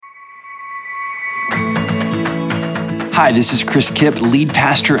Hi, this is Chris Kipp, lead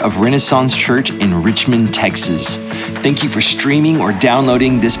pastor of Renaissance Church in Richmond, Texas. Thank you for streaming or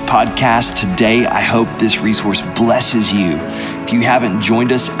downloading this podcast today. I hope this resource blesses you. If you haven't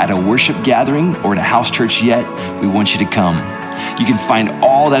joined us at a worship gathering or at a house church yet, we want you to come. You can find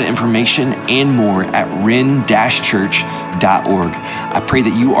all that information and more at ren-church.org. I pray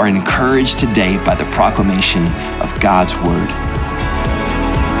that you are encouraged today by the proclamation of God's word.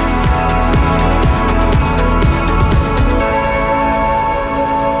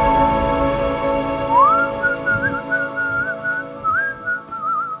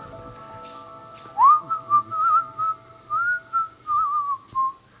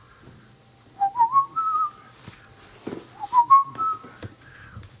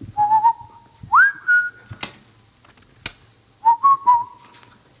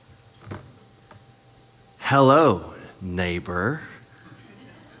 Hello, neighbor.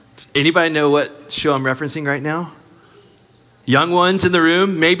 Anybody know what show I'm referencing right now? Young ones in the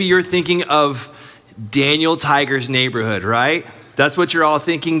room, maybe you're thinking of Daniel Tiger's Neighborhood, right? That's what you're all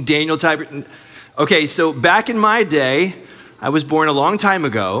thinking, Daniel Tiger. Okay, so back in my day, I was born a long time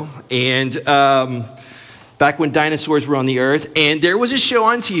ago, and back when dinosaurs were on the earth, and there was a show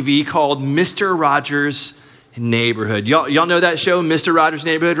on TV called Mr. Rogers' Neighborhood. Y'all know that show, Mr. Rogers'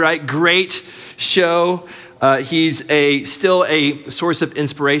 Neighborhood, right? Great show. He's still a source of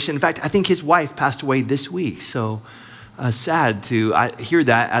inspiration. In fact, I think his wife passed away this week, so sad to hear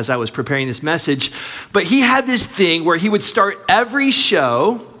that as I was preparing this message. But he had this thing where he would start every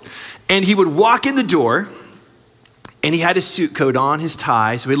show, and he would walk in the door, and he had his suit coat on, his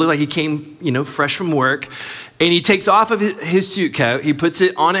tie, so he looked like he came, fresh from work. And he takes off of his suit coat, he puts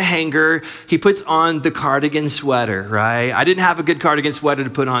it on a hanger, he puts on the cardigan sweater, right? I didn't have a good cardigan sweater to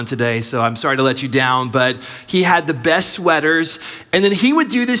put on today, so I'm sorry to let you down, but he had the best sweaters. And then he would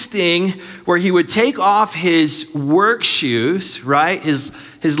do this thing where he would take off his work shoes, right?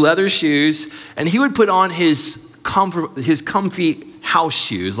 His leather shoes, and he would put on his comfy house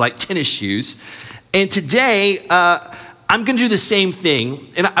shoes, like tennis shoes. And today, I'm gonna do the same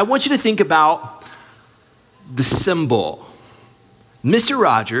thing. And I want you to think about the symbol. Mr.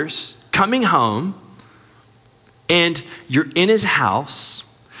 Rogers coming home, and you're in his house.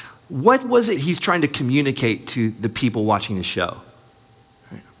 What was it he's trying to communicate to the people watching the show?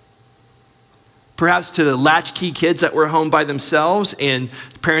 Perhaps to the latchkey kids that were home by themselves and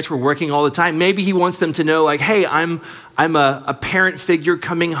parents were working all the time. Maybe he wants them to know, like, hey, I'm a parent figure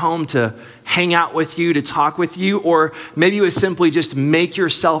coming home to hang out with you, to talk with you. Or maybe it was simply just make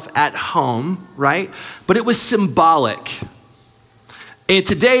yourself at home, right? But it was symbolic. And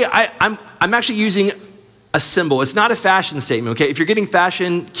today I'm actually using a symbol. It's not a fashion statement, okay? If you're getting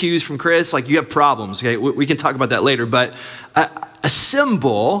fashion cues from Chris, like, you have problems, okay? We can talk about that later. But a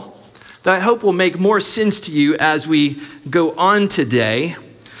symbol that I hope will make more sense to you as we go on today.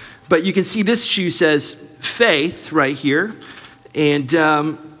 But you can see this shoe says faith right here. And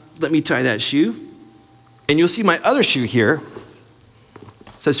let me tie that shoe. And you'll see my other shoe here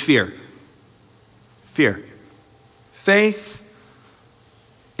says fear. Fear. Faith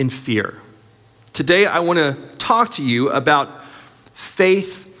and fear. Today I want to talk to you about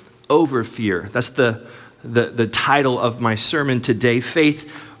faith over fear. That's the title of my sermon today,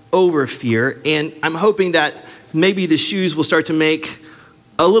 faith over fear. And I'm hoping that maybe the shoes will start to make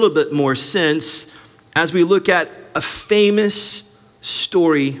a little bit more sense as we look at a famous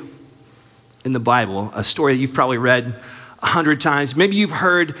story in the Bible, a story that you've probably read 100 times. Maybe you've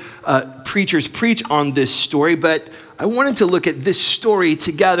heard preachers preach on this story, but I wanted to look at this story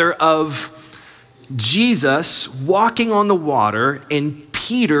together of Jesus walking on the water and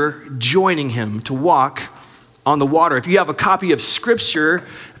Peter joining him to walk on the water. If you have a copy of Scripture,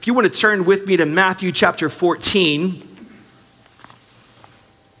 if you want to turn with me to Matthew chapter 14,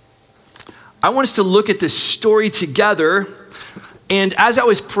 I want us to look at this story together. And as I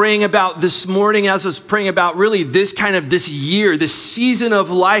was praying about this morning, as I was praying about really this year, this season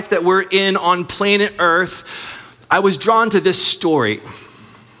of life that we're in on planet Earth, I was drawn to this story,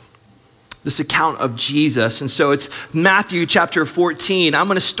 this account of Jesus. And so it's Matthew chapter 14. I'm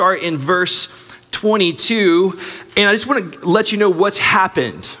going to start in verse 22, and I just want to let you know what's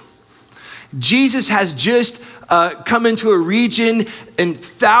happened. Jesus has just come into a region, and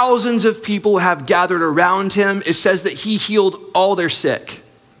thousands of people have gathered around him. It says that he healed all their sick.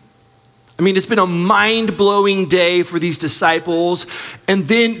 I mean, it's been a mind-blowing day for these disciples. And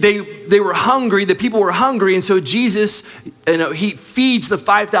then they were hungry, the people were hungry, and so Jesus, he feeds the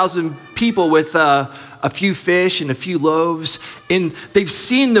 5,000 people with a few fish and a few loaves, and they've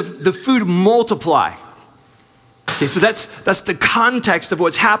seen the food multiply. Okay, so that's the context of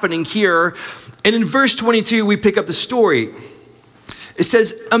what's happening here. And in verse 22, we pick up the story. It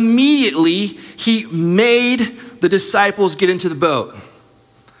says, immediately he made the disciples get into the boat.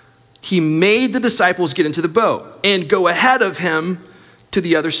 He made the disciples get into the boat and go ahead of him to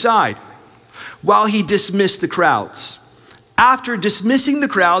the other side while he dismissed the crowds. After dismissing the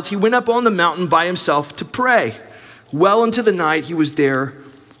crowds, he went up on the mountain by himself to pray. Well into the night, he was there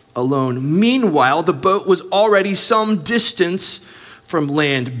alone. Meanwhile, the boat was already some distance from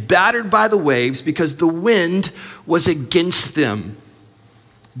land, battered by the waves because the wind was against them.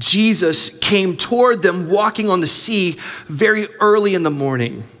 Jesus came toward them walking on the sea very early in the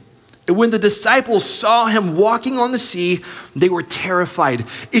morning. And when the disciples saw him walking on the sea, they were terrified.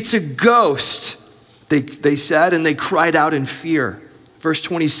 It's a ghost, they said, and they cried out in fear. Verse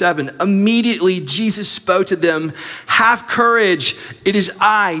 27, immediately Jesus spoke to them, have courage, it is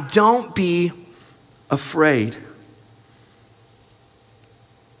I, don't be afraid.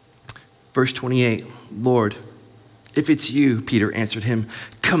 Verse 28, Lord, if it's you, Peter answered him,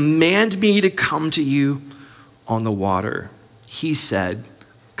 command me to come to you on the water. He said,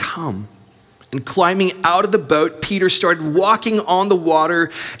 come. And climbing out of the boat, Peter started walking on the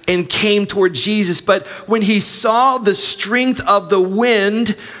water and came toward Jesus. But when he saw the strength of the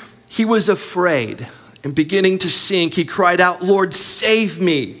wind, he was afraid. And beginning to sink, he cried out, Lord, save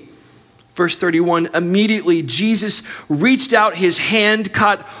me. Verse 31, immediately Jesus reached out his hand,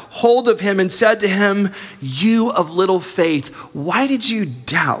 caught hold of him and said to him, you of little faith, why did you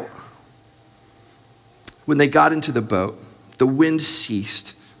doubt? When they got into the boat, the wind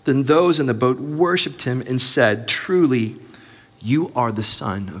ceased. Then those in the boat worshiped him and said, truly, you are the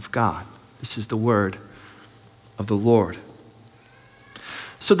Son of God. This is the word of the Lord.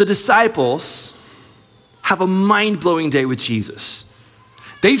 So the disciples have a mind-blowing day with Jesus.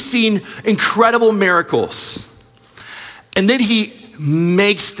 They've seen incredible miracles. And then he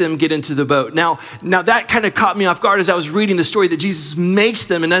makes them get into the boat. Now that kind of caught me off guard as I was reading the story that Jesus makes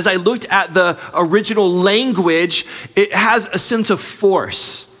them. And as I looked at the original language, it has a sense of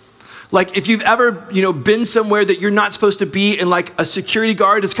force. Like if you've ever, been somewhere that you're not supposed to be and like a security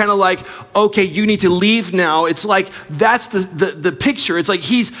guard is kind of like, okay, you need to leave now. It's like, that's the picture. It's like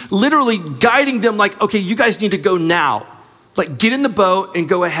he's literally guiding them like, okay, you guys need to go now. Like get in the boat and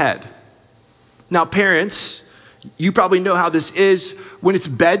go ahead. Now parents, you probably know how this is when it's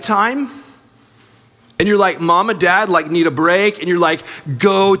bedtime and you're like, mom and dad like need a break and you're like,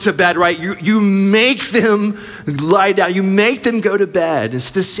 go to bed, right? You make them lie down. You make them go to bed.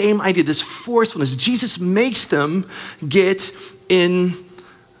 It's the same idea, this forcefulness. Jesus makes them get in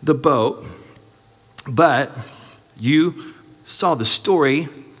the boat. But you saw the story,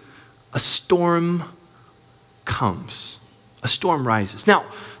 a storm comes. A storm rises. Now,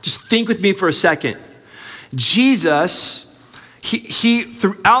 just think with me for a second. Jesus, he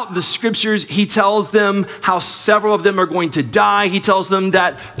throughout the scriptures, he tells them how several of them are going to die. He tells them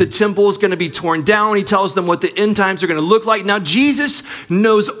that the temple is going to be torn down. He tells them what the end times are going to look like. Now, Jesus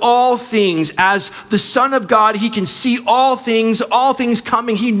knows all things. As the Son of God, he can see all things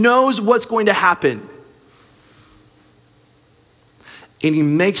coming. He knows what's going to happen. And he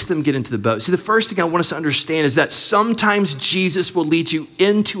makes them get into the boat. See, the first thing I want us to understand is that sometimes Jesus will lead you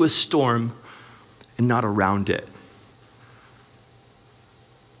into a storm and not around it.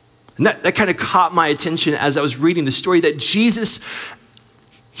 And that kind of caught my attention as I was reading the story, that Jesus,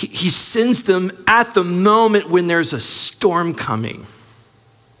 he sends them at the moment when there's a storm coming.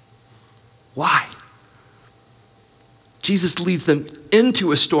 Why? Jesus leads them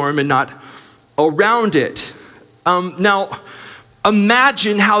into a storm and not around it. Now,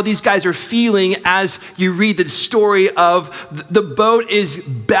 imagine how these guys are feeling as you read the story of the boat is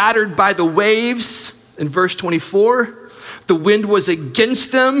battered by the waves in verse 24. The wind was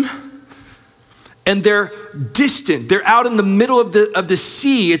against them and they're distant. They're out in the middle of the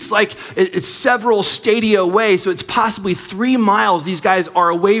sea. It's like it's several stadia away. So it's possibly 3 miles these guys are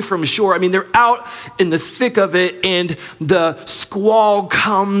away from shore. I mean, they're out in the thick of it and the squall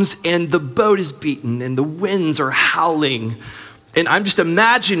comes and the boat is beaten and the winds are howling. And I'm just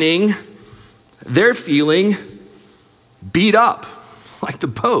imagining they're feeling beat up like the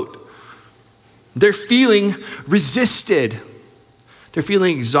boat. They're feeling resisted. They're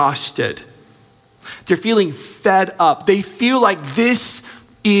feeling exhausted. They're feeling fed up. They feel like this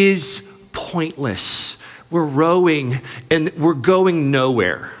is pointless. We're rowing and we're going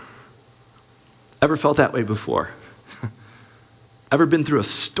nowhere. Ever felt that way before? Ever been through a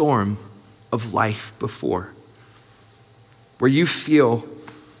storm of life before? Where you feel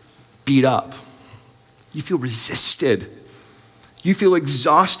beat up, you feel resisted, you feel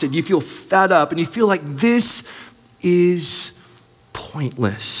exhausted, you feel fed up, and you feel like this is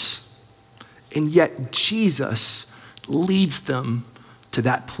pointless. And yet Jesus leads them to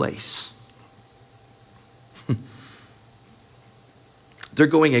that place. They're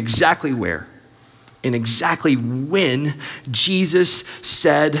going exactly where and exactly when Jesus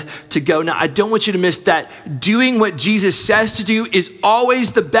said to go. Now, I don't want you to miss that doing what Jesus says to do is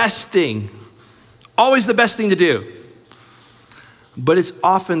always the best thing. Always the best thing to do. But it's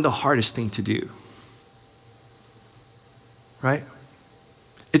often the hardest thing to do. Right?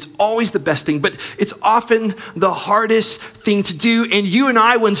 It's always the best thing, but it's often the hardest thing to do. And you and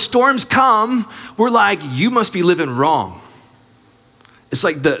I, when storms come, we're like, you must be living wrong. It's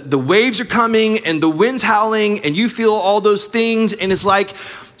like the waves are coming and the wind's howling and you feel all those things. And it's like,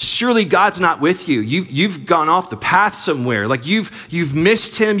 surely God's not with you. You've gone off the path somewhere. Like you've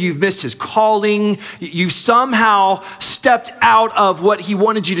missed him. You've missed his calling. You've somehow stepped out of what he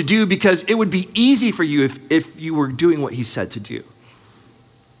wanted you to do because it would be easy for you if you were doing what he said to do.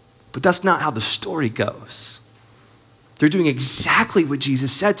 But that's not how the story goes. They're doing exactly what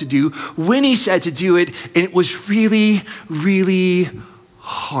Jesus said to do when he said to do it, and it was really, really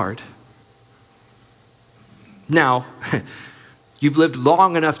hard. Now, you've lived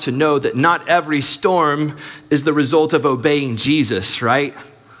long enough to know that not every storm is the result of obeying Jesus, right?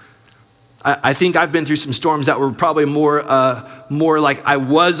 I think I've been through some storms that were probably more like I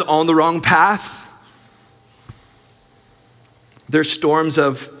was on the wrong path. There's storms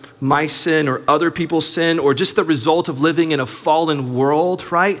of my sin or other people's sin or just the result of living in a fallen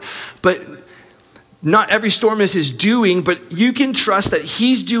world, right? But not every storm is his doing, but you can trust that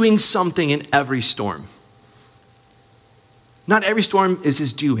he's doing something in every storm. Not every storm is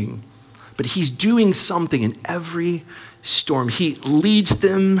his doing, but he's doing something in every storm. He leads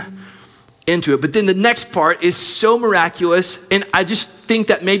them into it. But then the next part is so miraculous, and I just think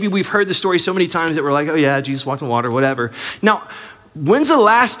that maybe we've heard the story so many times that we're like, oh yeah, Jesus walked on water, whatever. Now, when's the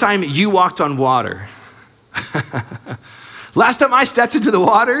last time you walked on water? Last time I stepped into the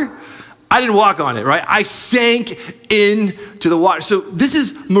water, I didn't walk on it, right? I sank into the water. So this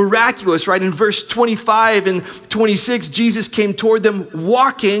is miraculous, right? In verse 25 and 26, Jesus came toward them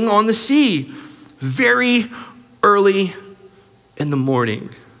walking on the sea very early in the morning.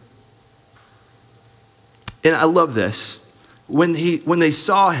 And I love this. When they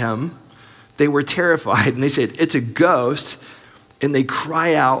saw him, they were terrified and they said, it's a ghost. And they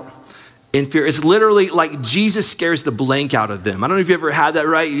cry out in fear. It's literally like Jesus scares the blank out of them. I don't know if you ever had that,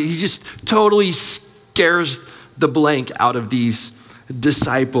 right? He just totally scares the blank out of these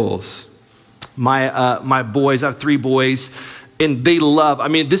disciples. My boys, I have 3 boys, and they love,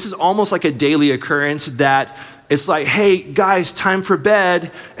 this is almost like a daily occurrence that it's like, hey, guys, time for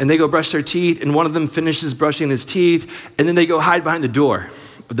bed. And they go brush their teeth, and one of them finishes brushing his teeth, and then they go hide behind the door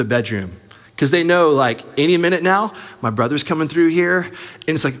of the bedroom. Because they know, like, any minute now, my brother's coming through here, and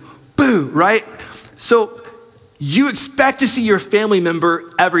it's like, boo, right? So you expect to see your family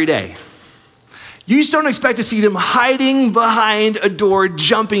member every day. You just don't expect to see them hiding behind a door,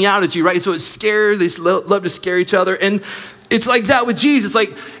 jumping out at you, right? So it scares, they love to scare each other. And it's like that with Jesus.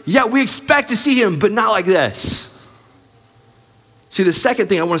 Like, yeah, we expect to see him, but not like this. See, the second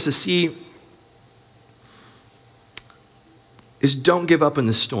thing I want us to see is don't give up in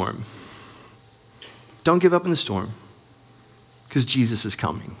the storm. Don't give up in the storm because Jesus is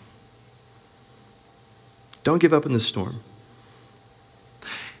coming. Don't give up in the storm.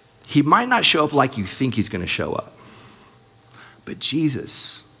 He might not show up like you think he's going to show up, but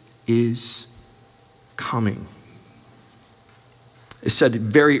Jesus is coming. It said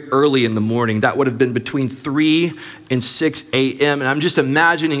very early in the morning. That would have been between 3 and 6 a.m. And I'm just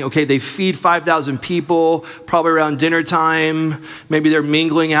imagining, okay, they feed 5,000 people, probably around dinner time. Maybe they're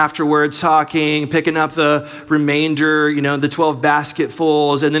mingling afterwards, talking, picking up the remainder, the 12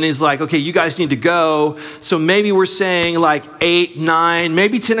 basketfuls. And then he's like, okay, you guys need to go. So maybe we're saying like 8, 9,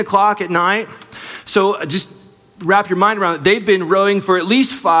 maybe 10 o'clock at night. So just wrap your mind around it. They've been rowing for at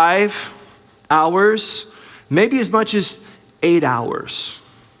least 5 hours, maybe as much as 8 hours.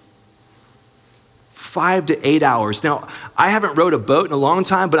 5 to 8 hours. Now, I haven't rowed a boat in a long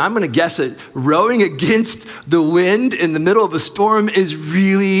time, but I'm going to guess that rowing against the wind in the middle of a storm is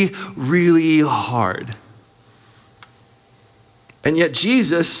really, really hard. And yet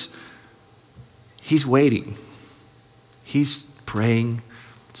Jesus, he's waiting. He's praying,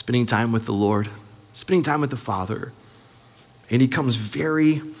 spending time with the Lord, spending time with the Father. And he comes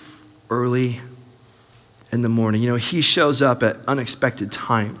very early in the morning. He shows up at unexpected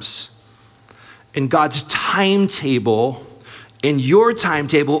times. And God's timetable and your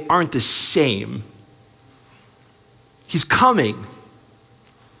timetable aren't the same. He's coming.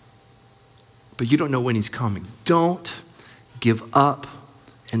 but you don't know when he's coming. Don't give up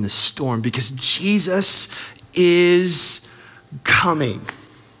in the storm because Jesus is coming.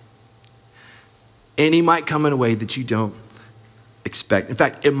 And he might come in a way that you don't expect. In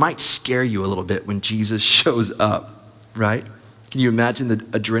fact, it might scare you a little bit when Jesus shows up, right? Can you imagine the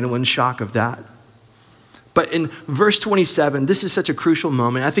adrenaline shock of that? But in verse 27, this is such a crucial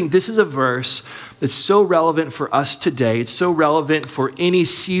moment. I think this is a verse that's so relevant for us today. It's so relevant for any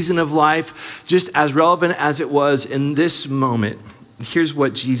season of life, just as relevant as it was in this moment. Here's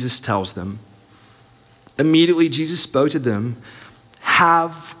what Jesus tells them. Immediately, Jesus spoke to them,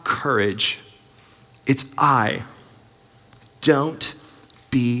 "Have courage. It's I. Don't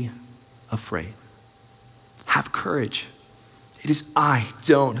be afraid." Have courage. It is I.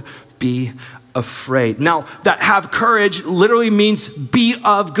 Don't be afraid. Now, that have courage literally means be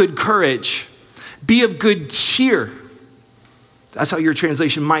of good courage. Be of good cheer. That's how your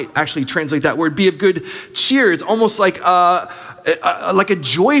translation might actually translate that word. Be of good cheer. It's almost like a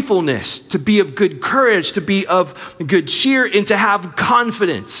joyfulness to be of good courage, to be of good cheer, and to have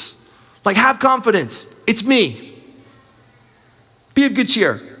confidence. Like, have confidence. It's me. Be of good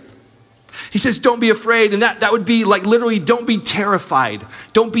cheer. He says, don't be afraid. And that would be like literally, don't be terrified.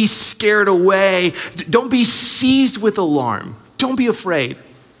 Don't be scared away. Don't be seized with alarm. Don't be afraid.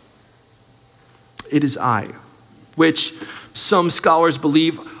 It is I, which some scholars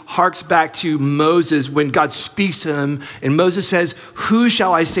believe harks back to Moses when God speaks to him. And Moses says, "Who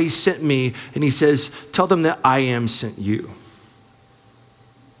shall I say sent me?" And he says, "Tell them that I am sent you."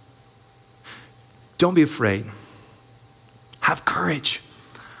 Don't be afraid. Have courage.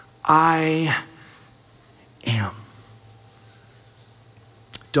 I am.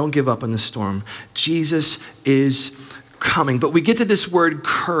 Don't give up in the storm. Jesus is coming. But we get to this word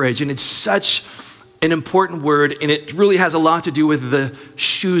courage, and it's such an important word, and it really has a lot to do with the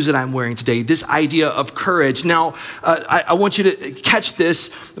shoes that I'm wearing today, this idea of courage. Now, I want you to catch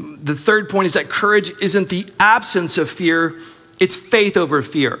this. The third point is that courage isn't the absence of fear, it's faith over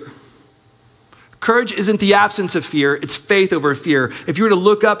fear. Courage isn't the absence of fear, it's faith over fear. If you were to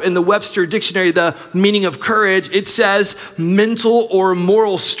look up in the Webster Dictionary the meaning of courage, it says mental or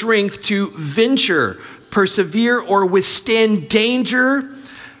moral strength to venture, persevere, or withstand danger,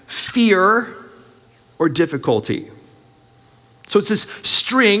 fear, or difficulty. So it's this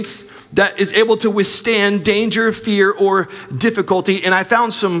strength that is able to withstand danger, fear, or difficulty. And I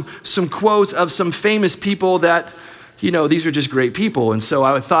found some quotes of some famous people that, these are just great people. And so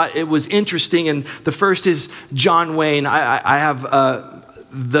I thought it was interesting. And the first is John Wayne. I have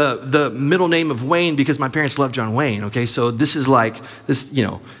the middle name of Wayne because my parents love John Wayne. Okay, so this is like this,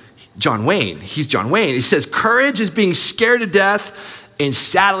 John Wayne. He's John Wayne. He says, courage is being scared to death and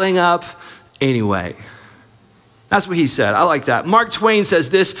saddling up anyway. That's what he said. I like that. Mark Twain says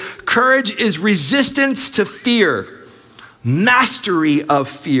this: courage is resistance to fear, mastery of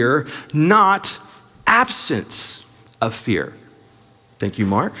fear, not absence of fear. Thank you,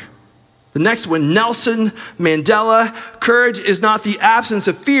 Mark. The next one, Nelson Mandela: courage is not the absence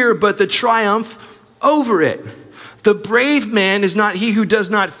of fear, but the triumph over it. The brave man is not he who does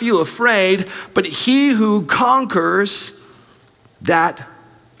not feel afraid, but he who conquers that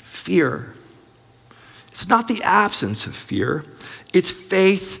fear. It's not the absence of fear, it's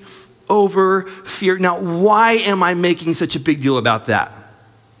faith over fear. Now, why am I making such a big deal about that?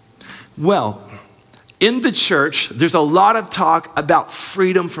 Well, in the church, there's a lot of talk about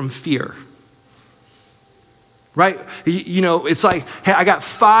freedom from fear. Right? It's like, hey, I got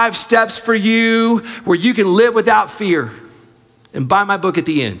 5 steps for you where you can live without fear. And buy my book at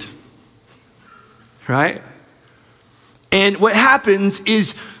the end. Right? And what happens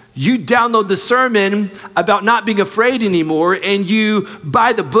is you download the sermon about not being afraid anymore, and you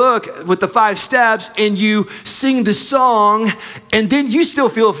buy the book with the 5 steps, and you sing the song, and then you still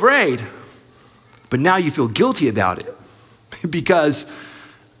feel afraid. But now you feel guilty about it because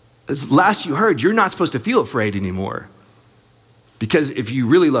as last you heard, you're not supposed to feel afraid anymore. Because if you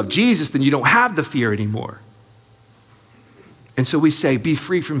really love Jesus, then you don't have the fear anymore. And so we say, be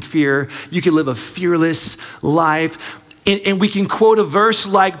free from fear. You can live a fearless life. And we can quote a verse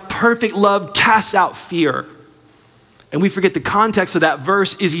like, perfect love casts out fear. And we forget the context of that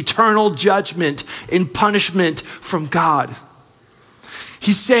verse is eternal judgment and punishment from God.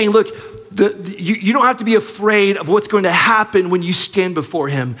 He's saying, look, you don't have to be afraid of what's going to happen when you stand before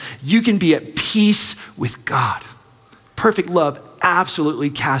him. You can be at peace with God. Perfect love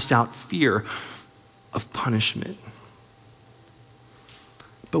absolutely casts out fear of punishment.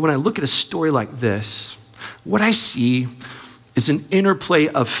 But when I look at a story like this, what I see is an interplay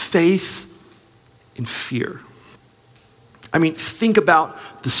of faith and fear. I mean, think about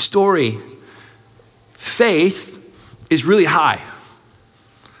the story. faith is really high.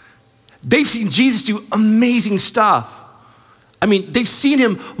 They've seen Jesus do amazing stuff. I mean, they've seen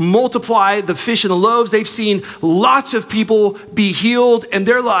him multiply the fish and the loaves. They've seen lots of people be healed, and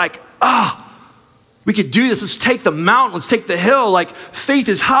they're like, we could do this. Let's take the mountain. Let's take the hill. Like, faith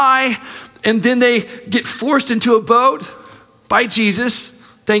is high. And then they get forced into a boat by Jesus.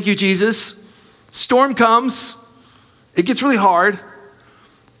 Thank you, Jesus. Storm comes. It gets really hard.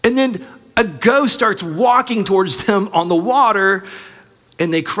 And then a ghost starts walking towards them on the water,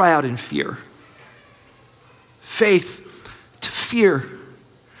 and they cry out in fear. Faith to fear.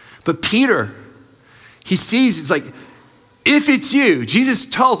 But Peter, he sees, it's like, if it's you, Jesus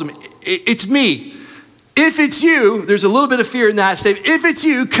tells him, it's me. If it's you, there's a little bit of fear in that statement. If it's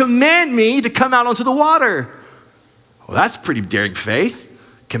you, command me to come out onto the water. Well, that's pretty daring faith.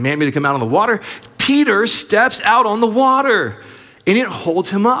 Command me to come out on the water. Peter steps out on the water, and it holds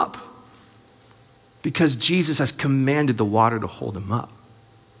him up because Jesus has commanded the water to hold him up.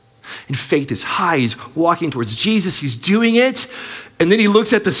 And faith is high. He's walking towards Jesus. He's doing it. And then he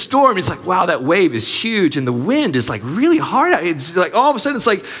looks at the storm. It's like, wow, that wave is huge. And the wind is like really hard. It's like all of a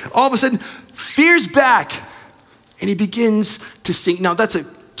sudden, fear's back. And he begins to sink. Now, that's a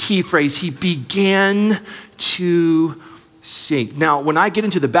key phrase. He began to sink. Now, when I get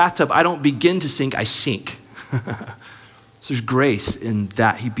into the bathtub, I don't begin to sink, I sink. So there's grace in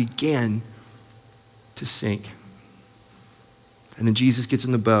that. He began to sink. And then Jesus gets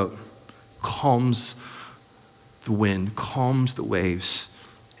in the boat, calms the wind, calms the waves,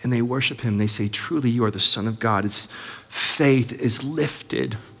 and they worship him. They say, truly, you are the Son of God. Its faith is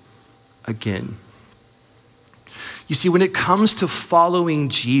lifted again. You see, when it comes to following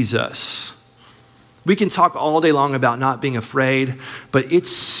Jesus, we can talk all day long about not being afraid, but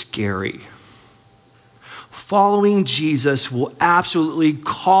it's scary. Following Jesus will absolutely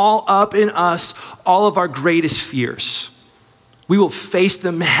call up in us all of our greatest fears. We will face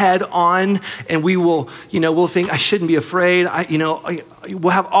them head on, and we'll think, I shouldn't be afraid. We'll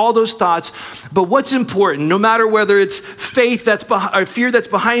have all those thoughts. But what's important, no matter whether it's faith or fear that's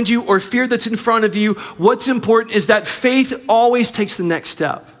behind you or fear that's in front of you, what's important is that faith always takes the next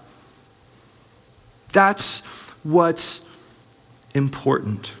step. That's what's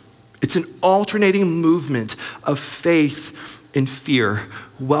important. It's an alternating movement of faith and fear.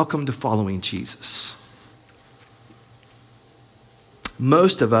 Welcome to following Jesus.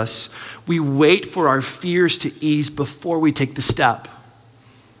 Most of us, we wait for our fears to ease before we take the step.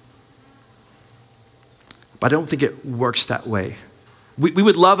 But I don't think it works that way. We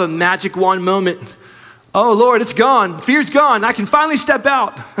would love a magic wand moment. Oh, Lord, it's gone. Fear's gone. I can finally step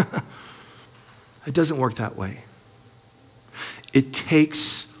out. It doesn't work that way. It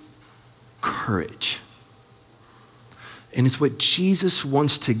takes courage. And it's what Jesus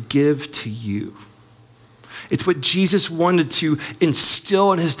wants to give to you. It's what Jesus wanted to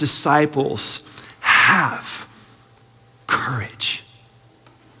instill in his disciples. Have courage.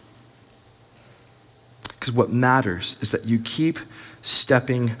 Because what matters is that you keep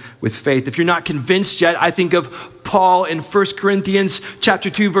stepping with faith. If you're not convinced yet, I think of Paul in 1 Corinthians chapter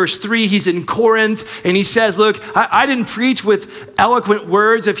 2, verse 3. He's in Corinth, and he says, look, I didn't preach with eloquent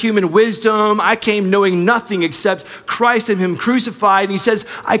words of human wisdom. I came knowing nothing except Christ and him crucified. And he says,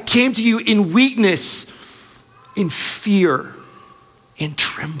 I came to you in weakness, in fear, in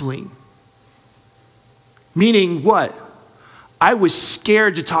trembling. Meaning what? I was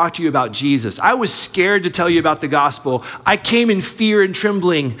scared to talk to you about Jesus. I was scared to tell you about the gospel. I came in fear and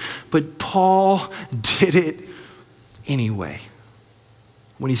trembling, but Paul did it anyway.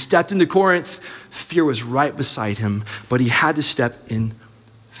 When he stepped into Corinth, fear was right beside him, but he had to step in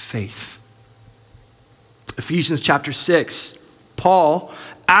faith. Ephesians chapter 6, Paul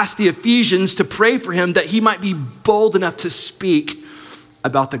asked the Ephesians to pray for him that he might be bold enough to speak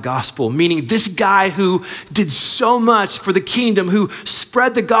about the gospel, meaning this guy who did so much for the kingdom, who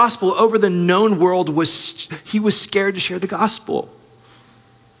spread the gospel over the known world, he was scared to share the gospel.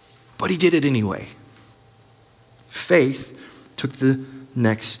 But he did it anyway. Faith took the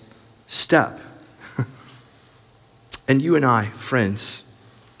next step. And you and I, friends,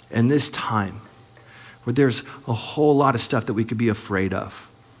 in this time where there's a whole lot of stuff that we could be afraid of,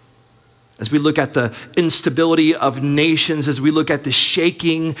 as we look at the instability of nations, as we look at the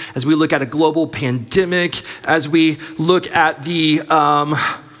shaking, as we look at a global pandemic, as we look at the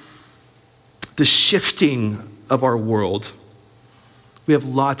shifting of our world, we have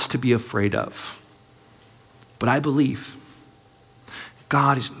lots to be afraid of. But I believe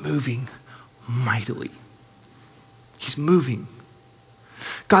God is moving mightily. He's moving.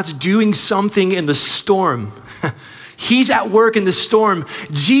 God's doing something in the storm. He's at work in the storm.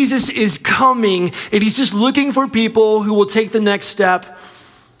 Jesus is coming, and he's just looking for people who will take the next step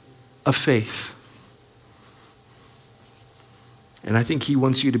of faith. And I think he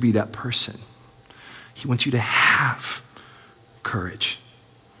wants you to be that person. He wants you to have courage,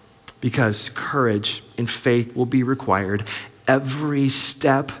 because courage and faith will be required every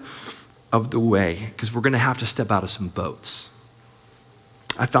step of the way, because we're going to have to step out of some boats.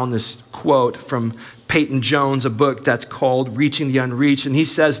 I found this quote from Peyton Jones, a book that's called Reaching the Unreached, and he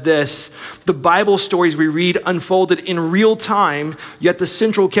says this: the Bible stories we read unfolded in real time, yet the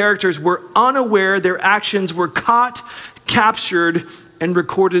central characters were unaware their actions were caught, captured, and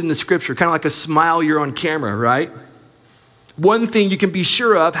recorded in the scripture. Kind of like a smile you're on camera, right? One thing you can be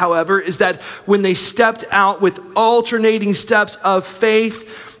sure of, however, is that when they stepped out with alternating steps of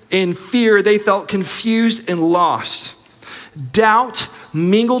faith and fear, they felt confused and lost. Doubt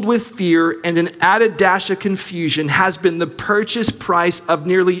mingled with fear and an added dash of confusion has been the purchase price of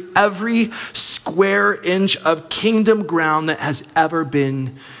nearly every square inch of kingdom ground that has ever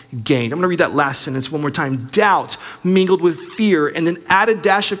been gained. I'm going to read that last sentence one more time. Doubt mingled with fear and an added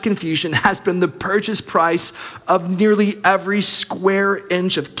dash of confusion has been the purchase price of nearly every square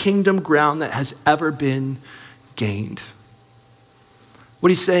inch of kingdom ground that has ever been gained. What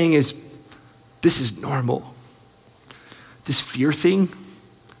he's saying is, this is normal. This fear thing,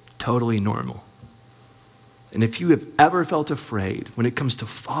 totally normal. And if you have ever felt afraid when it comes to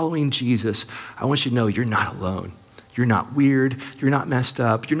following Jesus, I want you to know you're not alone. You're not weird. You're not messed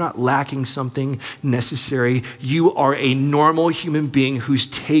up. You're not lacking something necessary. You are a normal human being who's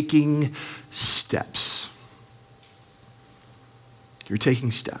taking steps. You're taking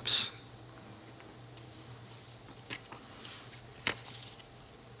steps.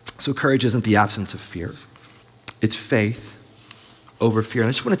 So courage isn't the absence of fear. It's faith over fear. And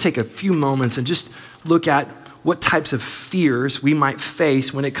I just want to take a few moments and just look at what types of fears we might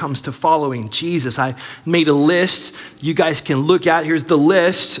face when it comes to following Jesus. I made a list you guys can look at. Here's the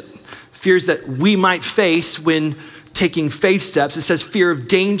list. Fears that we might face when taking faith steps. It says fear of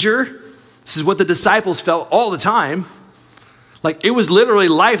danger. This is what the disciples felt all the time. Like it was literally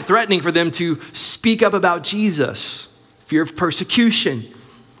life-threatening for them to speak up about Jesus. Fear of persecution.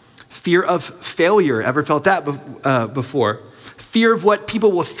 Fear of failure. Ever felt that before? Fear of what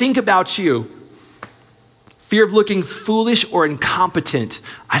people will think about you. Fear of looking foolish or incompetent.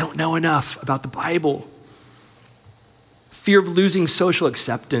 I don't know enough about the Bible. Fear of losing social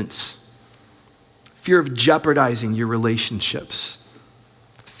acceptance. Fear of jeopardizing your relationships.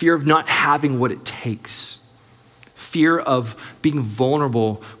 Fear of not having what it takes. Fear of being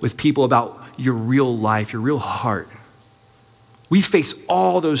vulnerable with people about your real life, your real heart. We face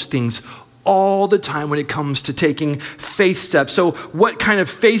all those things all the time when it comes to taking faith steps. So what kind of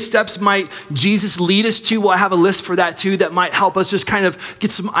faith steps might Jesus lead us to? Well, I have a list for that too that might help us just kind of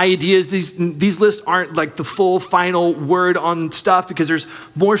get some ideas. These lists aren't like the full final word on stuff because there's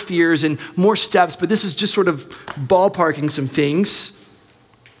more fears and more steps, but this is just sort of ballparking some things.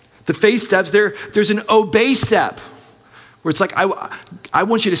 The faith steps, there's an obey step. Where it's like, I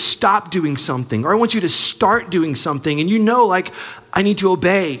want you to stop doing something, or I want you to start doing something, and you know, like, I need to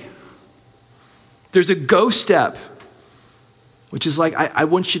obey. There's a go step, which is like, I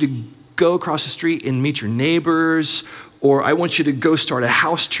want you to go across the street and meet your neighbors, or I want you to go start a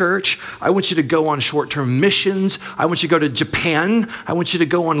house church. I want you to go on short-term missions. I want you to go to Japan. I want you to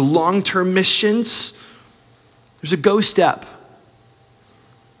go on long-term missions. There's a go step.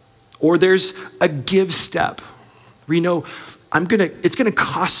 Or there's a give step. Where you know, it's gonna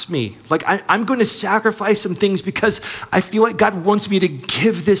cost me. Like I'm gonna sacrifice some things because I feel like God wants me to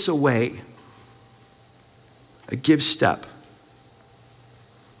give this away. A give step.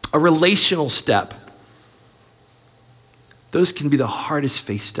 A relational step. Those can be the hardest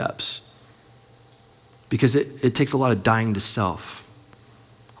faith steps because it takes a lot of dying to self,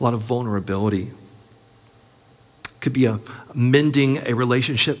 a lot of vulnerability. Could be mending a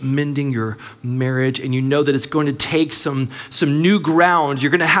relationship, mending your marriage, and you know that it's going to take some new ground. You're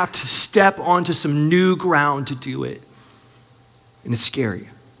going to have to step onto some new ground to do it. And it's scary.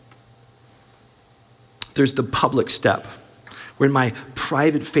 There's the public step, when my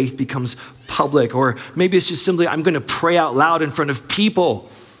private faith becomes public, or maybe it's just simply I'm going to pray out loud in front of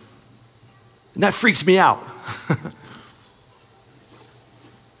people. And that freaks me out.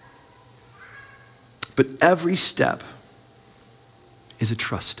 But every step is a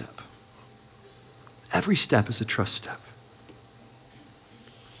trust step. Every step is a trust step.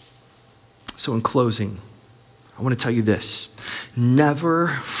 So in closing, I want to tell you this. Never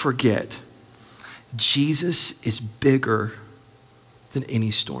forget, Jesus is bigger than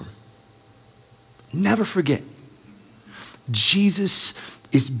any storm. Never forget. Jesus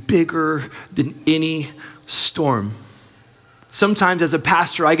is bigger than any storm. Sometimes as a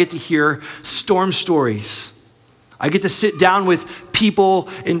pastor, I get to hear storm stories. I get to sit down with people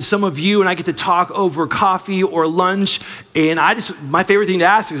and some of you, and I get to talk over coffee or lunch. And my favorite thing to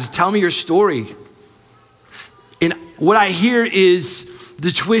ask is, tell me your story. And what I hear is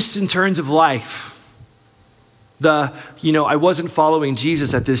the twists and turns of life. I wasn't following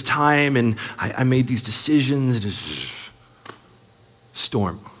Jesus at this time, and I made these decisions. It is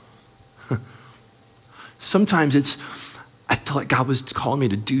storm. Sometimes I feel like God was calling me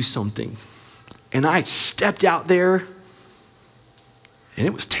to do something. And I stepped out there, and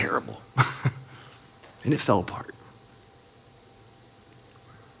it was terrible. And it fell apart.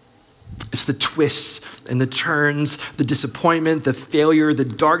 It's the twists and the turns, the disappointment, the failure, the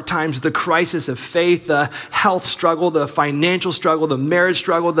dark times, the crisis of faith, the health struggle, the financial struggle, the marriage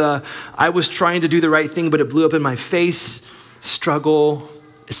struggle, the I was trying to do the right thing, but it blew up in my face struggle.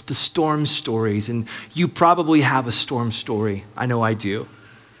 It's the storm stories. And you probably have a storm story. I know I do.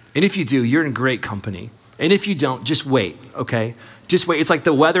 And if you do, you're in great company. And if you don't, just wait, okay? Just wait. It's like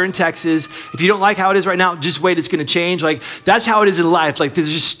the weather in Texas. If you don't like how it is right now, just wait. It's going to change. Like, that's how it is in life. Like,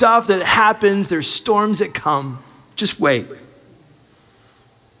 there's just stuff that happens. There's storms that come. Just wait.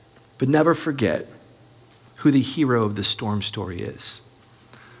 But never forget who the hero of the storm story is.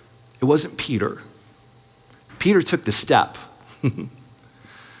 It wasn't Peter. Peter took the step.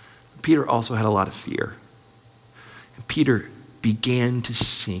 Peter also had a lot of fear. And Peter began to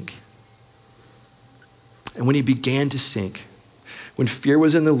sink. And when he began to sink, when fear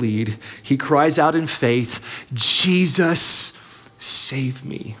was in the lead, he cries out in faith, Jesus, save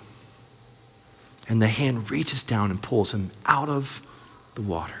me. And the hand reaches down and pulls him out of the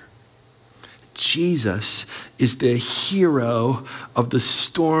water. Jesus is the hero of the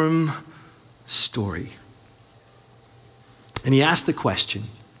storm story. And he asked the question,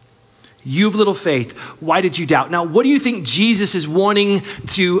 you have little faith, why did you doubt? Now, what do you think Jesus is wanting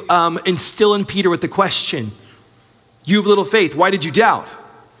to instill in Peter with the question? You have little faith, why did you doubt?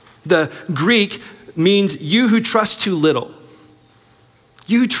 The Greek means you who trust too little.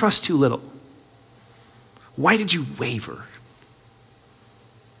 You who trust too little. Why did you waver?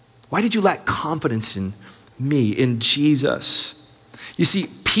 Why did you lack confidence in me, in Jesus? You see,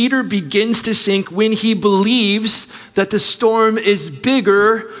 Peter begins to sink when he believes that the storm is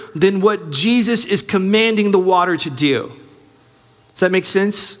bigger than what Jesus is commanding the water to do. Does that make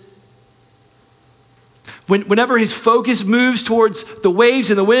sense? Whenever his focus moves towards the waves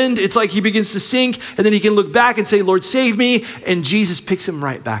and the wind, it's like he begins to sink, and then he can look back and say, Lord, save me, and Jesus picks him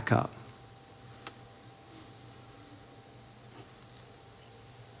right back up.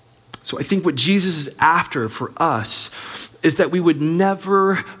 So I think what Jesus is after for us is that we would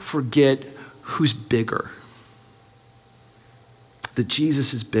never forget who's bigger. That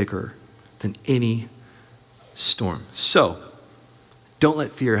Jesus is bigger than any storm. So don't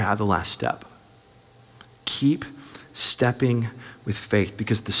let fear have the last step. Keep stepping with faith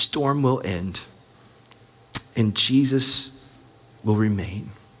because the storm will end and Jesus will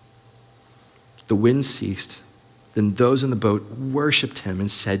remain. The wind ceased. Then those in the boat worshiped him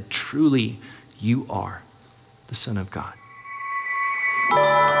and said, truly, you are the Son of God.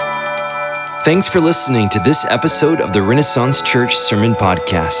 Thanks for listening to this episode of the Renaissance Church Sermon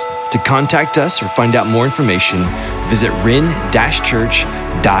Podcast. To contact us or find out more information, visit ren-church.org.